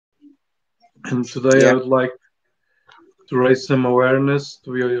And today I Yeah, would like to raise some awareness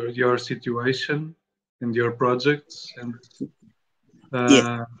to your situation and your projects. And yeah.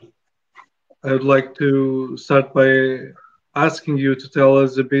 uh, I would like to start by asking you to tell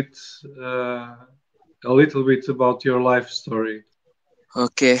us uh, a little bit about your life story.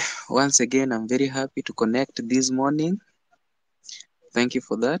 Okay. Once again, I'm very happy to connect this morning. Thank you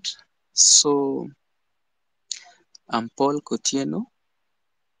for that. So, I'm Paul Kotieno,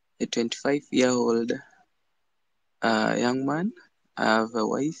 a 25-year-old young man. I have a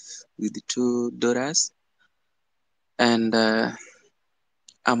wife with two daughters, and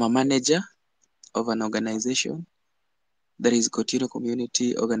I'm a manager of an organization that is Kotieno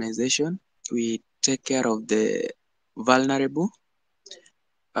Community Organization. We take care of the vulnerable.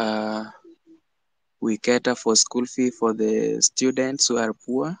 Uh, we cater for school fee for the students who are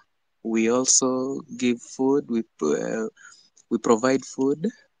poor. We also give food. We provide food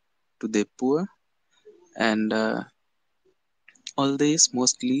to the poor, and all this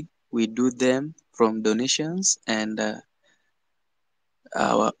mostly we do them from donations and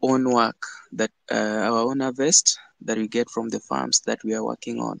our own work that our own harvest that we get from the farms that we are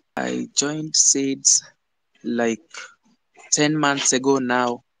working on. I joined Seeds like 10 months ago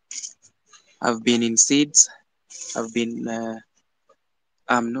now. I've been in Seeds. I've been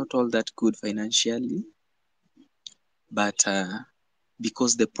I'm not all that good financially, but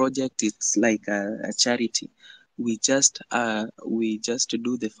because the project is like a charity, we just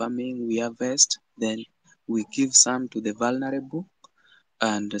do the farming, we harvest, then we give some to the vulnerable,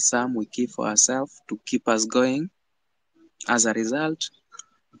 and some we keep for ourselves to keep us going. As a result,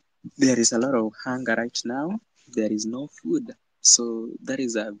 there is a lot of hunger right now. There is no food. So that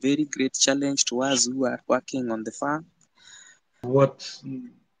is a very great challenge to us who are working on the farm. What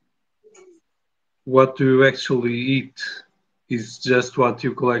what do you actually eat? Is just what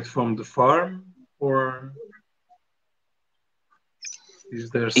you collect from the farm, or is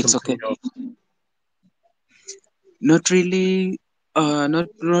there It's something okay. else? Not really.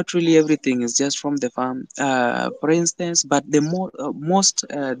 Not really everything is just from the farm. For instance, but the most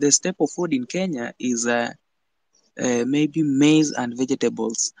the staple food in Kenya is maybe maize and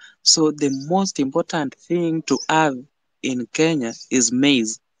vegetables. So the most important thing to have in Kenya is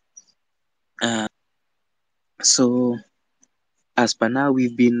maize. Uh, so as per now,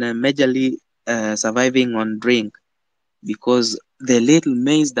 we've been majorly surviving on drink because the little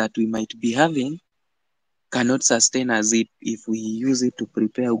maize that we might be having cannot sustain us if we use it to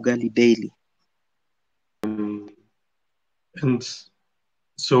prepare ugali daily. Um, and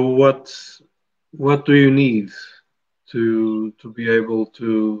so what do you need to be able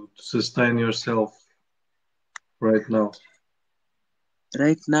to sustain yourself right now?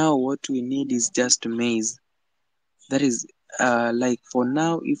 Right now, what we need is just maize. That is, like for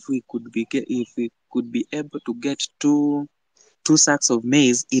now, if we could be able to get two sacks of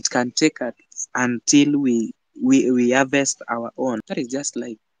maize, it can take us until we harvest our own. That is just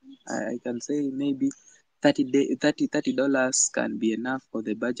like I can say maybe 30 dollars can be enough for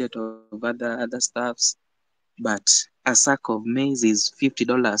the budget of other stuffs. But a sack of maize is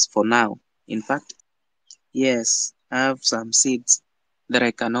 $50 for now. In fact, yes, I have some seeds that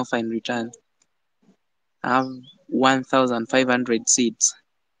I can offer in return. I have 1,500 seeds.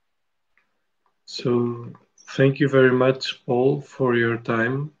 So thank you very much, Paul, for your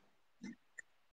time.